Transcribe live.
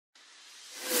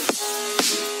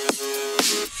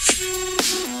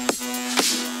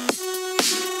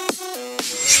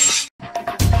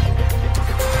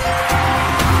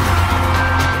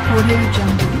Audio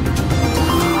Jungle.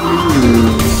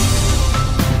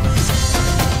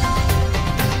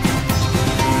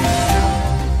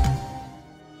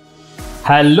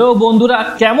 Hello বন্ধুরা,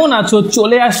 কেমন আছো?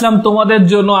 চলে আসলাম তোমাদের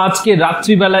জন্য আজকে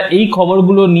রাত্রিবেলা এই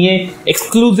খবরগুলো নিয়ে।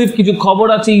 এক্সক্লুসিভ কিছু খবর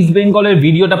আছে ইস্ট বেঙ্গলের।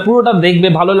 ভিডিওটা পুরোটা দেখবে,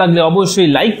 ভালো লাগলে অবশ্যই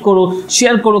লাইক করো,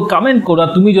 শেয়ার করো, কমেন্ট করো।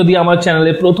 আর তুমি যদি আমার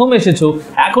চ্যানেলে প্রথম এসেছো,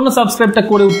 এখনো সাবস্ক্রাইবটা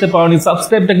করে উঠতে পারোনি,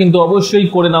 সাবস্ক্রাইবটা কিন্তু অবশ্যই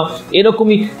করে নাও।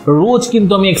 এরকমই রোজ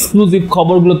কিন্তু আমি এক্সক্লুসিভ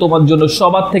খবরগুলো তোমার জন্য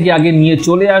সবার থেকে আগে নিয়ে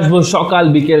চলে আসবো, সকাল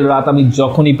বিকেল রাত আমি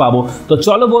যখনই পাবো। তো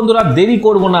চলো বন্ধুরা, দেরি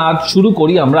করবো না, আজ শুরু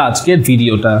করি আমরা আজকের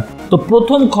ভিডিওটা। তো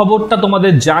প্রথম খবরটা তোমাদের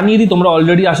জানিয়ে দিই, তোমরা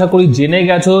অলরেডি আশা করি জেনে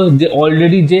গেছো যে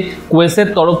অলরেডি যে কোয়েসের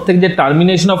তরফ থেকে যে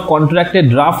টার্মিনেশন অফ কন্ট্রাক্টের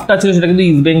ড্রাফটটা ছিল সেটা কিন্তু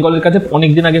ইস্ট বেঙ্গলের কাছে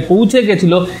অনেকদিন আগে পৌঁছে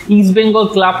গেছিল। ইস্ট বেঙ্গল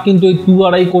ক্লাব কিন্তু ওই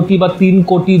 2.5 কোটি বা 3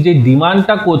 কোটি যে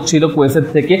ডিমান্ডটা করছিল কোয়েসের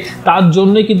থেকে, তার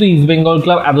জন্যই কিন্তু ইস্ট বেঙ্গল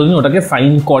ক্লাব এতদিন ওটাকে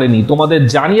সাইন করেনি। তোমাদের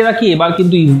জানিয়ে রাখি, এবার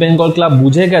কিন্তু ইস্ট বেঙ্গল ক্লাব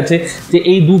বুঝে গেছে যে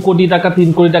এই 2 কোটি টাকা 3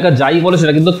 কোটি টাকা যাই বলে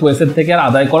সেটা কিন্তু কোয়েসের থেকে আর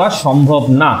আদায় করা সম্ভব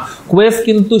না। কোয়েস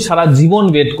কিন্তু সারা জীবন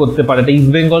ওয়েট করতে পারে, এটা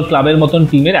ইস্ট বেঙ্গল ক্লাবের মতন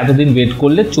টিমের এতদিন ওয়েট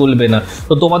করলে চলবে না।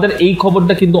 তো তোমাদের এই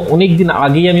খবরটা কিন্তু অনেক দিন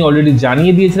আগেই আমি অলরেডি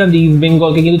জানিয়ে দিয়েছিলাম যে ইস্ট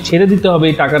বেঙ্গলকে কিন্তু ছেড়ে দিতে হবে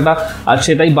এই টাকাটা, আর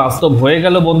সেটাই বাস্তব হয়ে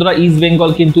গেল বন্ধুরা। ইস্ট বেঙ্গল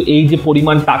কিন্তু এই যে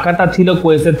পরিমাণ টাকাটা ছিল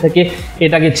কোয়েসের থেকে,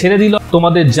 এটাকে ছেড়ে দিল।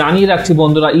 তোমাদের জানিয়ে রাখছি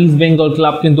বন্ধুরা, ইস্ট বেঙ্গল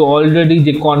ক্লাব কিন্তু অলরেডি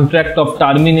যে কন্ট্রাক্ট অফ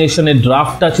টার্মিনেশনের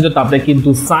ড্রাফটটা ছিল তাতে কিন্তু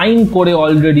সাইন করে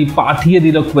অলরেডি পাঠিয়ে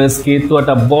দিল কোয়েসকে। তো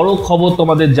একটা বড় খবর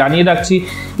তোমাদের জানিয়ে রাখছি,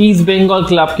 ইস্ট বেঙ্গল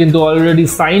ক্লাব কিন্তু অলরেডি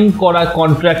সাইন করা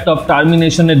কন্ট্রাক্ট অফ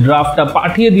টার্মিনেশনের ড্রাফটটা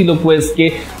পাঠিয়ে দিল কোয়েসকে।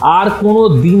 আর কোনো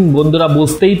দিন বন্ধুরা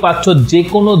বুঝতেই পারছো, যে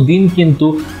কোনো দিন কিন্তু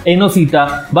এনওসিটা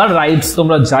বা রাইটস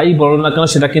তোমরা যাই বলো না কেন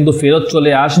সেটা কিন্তু ফেরত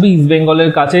চলে আসবে ইস্ট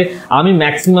বেঙ্গলের কাছে। আমি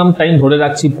ম্যাক্সিমাম টাইম ধরে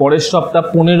রাখছি পরের সপ্তাহ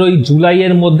 15ই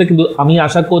জুলাইয়ের মধ্যে, কিন্তু আমি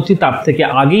আশা করছি তার থেকে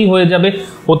আগেই হয়ে যাবে,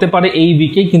 হতে পারে এই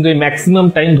উইকেই, কিন্তু এই ম্যাক্সিমাম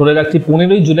টাইম ধরে রাখছি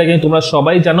 15ই জুলাই। কিন্তু তোমরা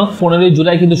সবাই জানো 15ই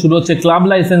জুলাই কিন্তু শুরু হচ্ছে ক্লাব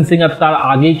লাইসেন্সিং, আর তার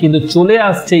আগেই কিন্তু চলে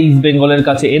আসছে ইস্ট বেঙ্গলের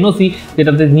কাছে এনওসি,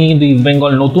 যেটাতে নিয়ে কিন্তু ইস্ট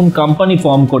বেঙ্গল নতুন কোম্পানি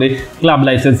ফর্ম করে ক্লাব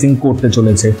লাইসেন্সিং করতে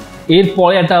চলেছে।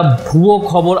 এরপরে একটা ভুয়ো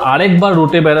খবর আরেকবার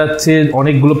রটে বেড়াচ্ছে,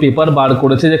 অনেকগুলো পেপার বার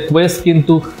করেছে যে কোয়েস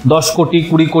কিন্তু 10 কোটি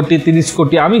 20 কোটি 30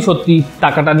 কোটি, আমি সত্যি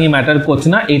টাকাটা নিয়ে ম্যাটার করছে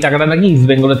না, এই টাকাটা নাকি ইস্ট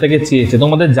বেঙ্গলের থেকে চেয়েছে।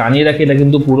 তোমাদের জানিয়ে রাখি এটা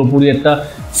কিন্তু পুরোপুরি একটা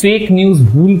ফেক নিউজ,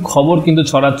 ভুল খবর কিন্তু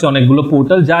ছড়াচ্ছে অনেকগুলো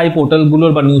পোর্টাল, যা এই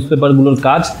পোর্টালগুলোর বা নিউজ পেপারগুলোর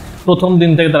কাজ প্রথম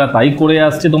দিন থেকে তারা তাই করে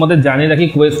আসছে। তোমাদের জানিয়ে রাখি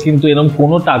কোয়েস কিন্তু এরকম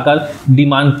কোনো টাকার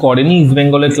ডিমান্ড করেনি ইস্ট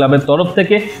বেঙ্গলের ক্লাবের তরফ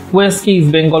থেকে। কোয়েসকে east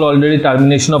Bengal already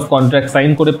termination of contract sign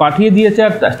করে পাঠিয়ে দিয়েছে,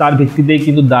 আর তার ভিত্তিতেই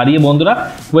কিন্তু দাঁড়িয়ে বন্ধুরা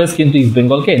কোয়েস কিন্তু ইস্ট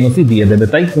বেঙ্গলকে এনওসি দিয়ে দেবে।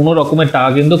 তাই কোনো রকমের টাকা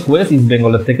কিন্তু কোয়েস ইস্ট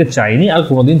বেঙ্গলের থেকে চায়নি, আর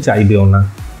কোনোদিন চাইবেও না।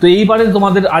 তো এইবারে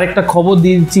তোমাদের আরেকটা খবর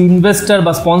দিচ্ছি ইনভেস্টার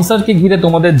বা স্পন্সরকে ঘিরে।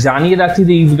 তোমাদের জানিয়ে রাখছি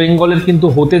যে ইস্ট বেঙ্গলের কিন্তু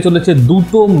হতে চলেছে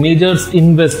দুটো মেজর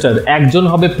ইনভেস্টার, একজন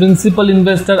হবে প্রিন্সিপাল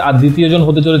ইনভেস্টার আর দ্বিতীয়জন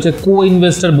হতে চলেছে কো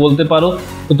ইনভেস্টার বলতে পারো।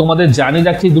 তো তোমাদের জানিয়ে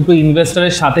রাখছি দুটো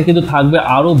ইনভেস্টারের সাথে কিন্তু থাকবে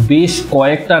আরও বেশ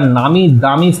কয়েকটা নামি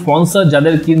দামি স্পন্সর,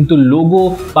 যাদের কিন্তু লোগো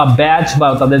বা ব্যাচ বা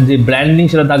তাদের যে ব্র্যান্ডিং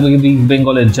সেটা থাকবে কিন্তু ইস্ট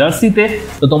বেঙ্গলের জার্সিতে।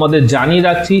 তো তোমাদের জানিয়ে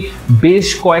রাখছি বেশ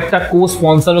কয়েকটা কো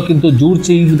স্পন্সরও কিন্তু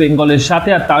জুড়ছে ইস্ট বেঙ্গলের সাথে,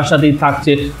 আর তার সাথেই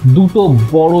থাকছে দুটো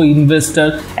বড় ইনভেস্টার,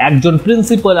 একজন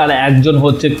প্রিন্সিপাল আর একজন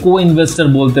হচ্ছে কো ইনভেস্টার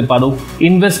বলতে পারো।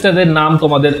 ইনভেস্টারের নাম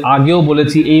তোমাদের আগেও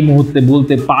বলেছি, এই মুহূর্তে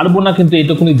বলতে পারবো না, কিন্তু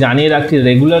এইটুকুনি জানিয়ে রাখছি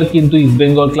রেগুলার কিন্তু ইস্ট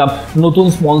বেঙ্গল ক্লাব নতুন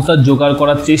স্পন্সর জোগাড়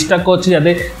করার চেষ্টা করছে,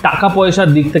 যাতে টাকা পয়সার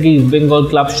দিক থেকে ইস্ট বেঙ্গল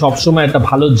ক্লাব সবসময় একটা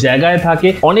ভালো জায়গায় থাকে।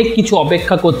 অনেক কিছু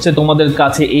অপেক্ষা করছে তোমাদের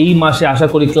কাছে এই মাসে, আশা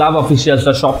করি ক্লাব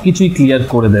অফিসিয়ালসরা সবকিছুই ক্লিয়ার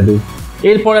করে দেবে।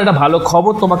 এরপরে একটা ভালো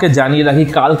খবর তোমাকে জানিয়ে রাখি,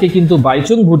 কালকে কিন্তু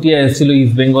বাইচুং ভুটিয়া এসেছিল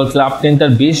ইস্ট বেঙ্গল ক্লাব টেন্টার,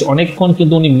 বেশ অনেকক্ষণ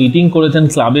কিন্তু উনি মিটিং করেছেন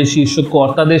ক্লাবের শীর্ষ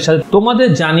কর্তাদের সাথে। তোমাদের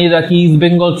জানিয়ে রাখি ইস্ট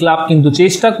বেঙ্গল ক্লাব কিন্তু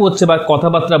চেষ্টা করছে বা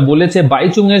কথাবার্তা বলেছে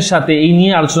বাইচুং এর সাথে, এই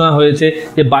নিয়ে আলোচনা হয়েছে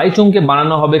যে বাইচুংকে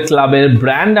বানানো হবে ক্লাবের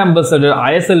ব্র্যান্ড অ্যাম্বাসাডর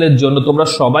আইএসএল এর জন্য। তোমরা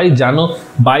সবাই জানো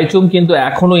বাইচুং কিন্তু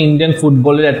এখনো ইন্ডিয়ান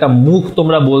ফুটবলের একটা মুখ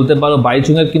তোমরা বলতে পারো।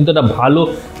 বাইচুং এর কিন্তু একটা ভালো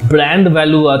ব্র্যান্ড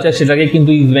ভ্যালু আছে, সেটাকে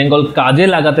কিন্তু ইস্ট বেঙ্গল কাজে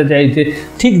লাগাতে চাইছে,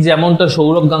 ঠিক যেমনটা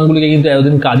সৌরভ গাঙ্গুলিকে কিন্তু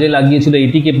এতদিন কাজে লাগিয়েছিল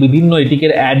এটিকে, বিভিন্ন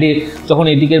এটিকের অ্যাডে যখন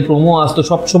এটিকের প্রোমো আসতো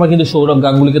সবসময় কিন্তু সৌরভ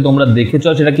গাঙ্গুলিকে তোমরা দেখেছ,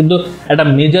 সেটা কিন্তু একটা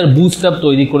মেজর বুস্ট আপ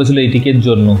তৈরি করেছিল এটিকের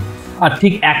জন্য। আর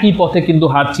ঠিক একই পথে কিন্তু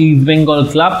হাঁটছে ইস্ট বেঙ্গল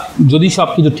ক্লাব, যদি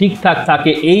সবকিছু ঠিকঠাক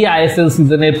থাকে এই আইএসএল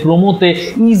সিজনের প্রোমোতে,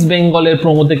 ইস্ট বেঙ্গলের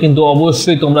প্রোমোতে কিন্তু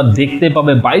অবশ্যই তোমরা দেখতে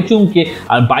পাবে বাইচুংকে,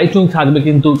 আর বাইচুং থাকবে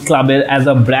কিন্তু ক্লাবের অ্যাজ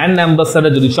আ ব্র্যান্ড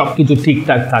অ্যাম্বাসাডার যদি সবকিছু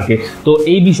ঠিকঠাক থাকে। তো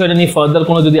এই বিষয়টা নিয়ে ফার্দার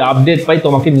কোনো যদি আপডেট পাই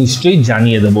তোমাকে নিশ্চয়ই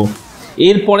জানিয়ে দেবো।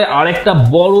 এরপরে আরেকটা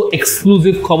বড়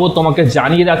এক্সক্লুসিভ খবর তোমাকে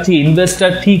জানিয়ে রাখছি,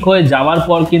 ইনভেস্টর ঠিক হয়ে যাওয়ার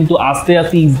পর কিন্তু আস্তে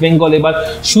আস্তে ইস্টবেঙ্গল এবার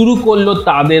শুরু করলো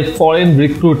তাদের ফরেন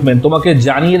রিক্রুটমেন্ট। তোমাকে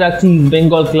জানিয়ে রাখছি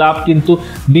ইস্টবেঙ্গল ক্লাব কিন্তু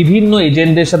বিভিন্ন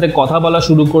এজেন্টদের সাথে কথা বলা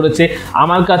শুরু করেছে।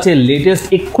 আমার কাছে লেটেস্ট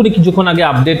এক্ষুনি কিছুক্ষণ আগে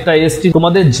আপডেটটা এসেছে,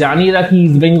 তোমাদের জানিয়ে রাখি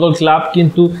ইস্টবেঙ্গল ক্লাব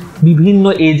কিন্তু বিভিন্ন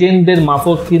এজেন্টদের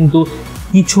মারফত কিন্তু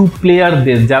কিছু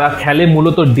প্লেয়ারদের যারা খেলে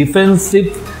মূলত ডিফেন্সিভ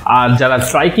আর যারা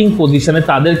স্ট্রাইকিং পজিশনে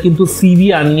তাদের কিন্তু সিভি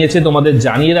আনিয়েছে। তোমাদের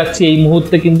জানিয়ে রাখছি এই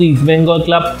মুহূর্তে কিন্তু ইস্টবেঙ্গল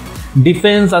ক্লাব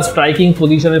ডিফেন্স আর স্ট্রাইকিং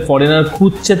পজিশনের ফরেনার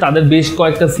খুঁজছে, তাদের বেশ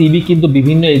কয়েকটা সিভি কিন্তু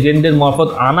বিভিন্ন এজেন্টের মারফত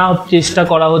চেষ্টা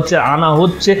করা হচ্ছে, আনা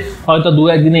হচ্ছে, হয়তো দু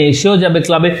একদিনে এসেও যাবে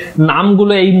ক্লাবে।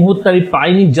 নামগুলো এই মুহূর্তে আমি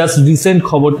পাইনি, জাস্ট রিসেন্ট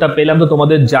খবরটা পেলাম, তো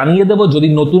তোমাদের জানিয়ে দেবো যদি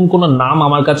নতুন কোনো নাম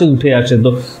আমার কাছে উঠে আসে।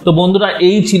 তো বন্ধুরা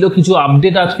এই ছিল কিছু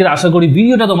আপডেট আজকের। আশা করি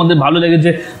ভিডিওটা তোমাদের ভালো লেগেছে,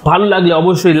 ভালো লাগলে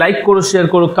অবশ্যই লাইক করো, শেয়ার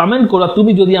করো, কমেন্ট করো।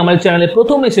 তুমি যদি আমার চ্যানেলে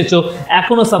প্রথম এসেছো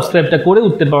এখনো সাবস্ক্রাইবটা করে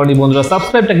উঠতে পারোনি বন্ধুরা,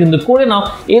 সাবস্ক্রাইবটা কিন্তু করে নাও।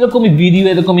 এরকমই ভিডিও,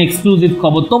 এরকমই এক্সক্লুসিভ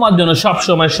খবর তোমার জন্য সব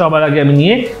সময় সবার আগে আমি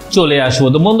নিয়ে চলে আসবো।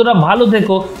 তো বন্ধুরা ভালো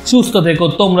থেকো, সুস্থ থেকো,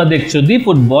 তোমরা দেখছো দি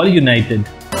ফুটবল ইউনাইটেড।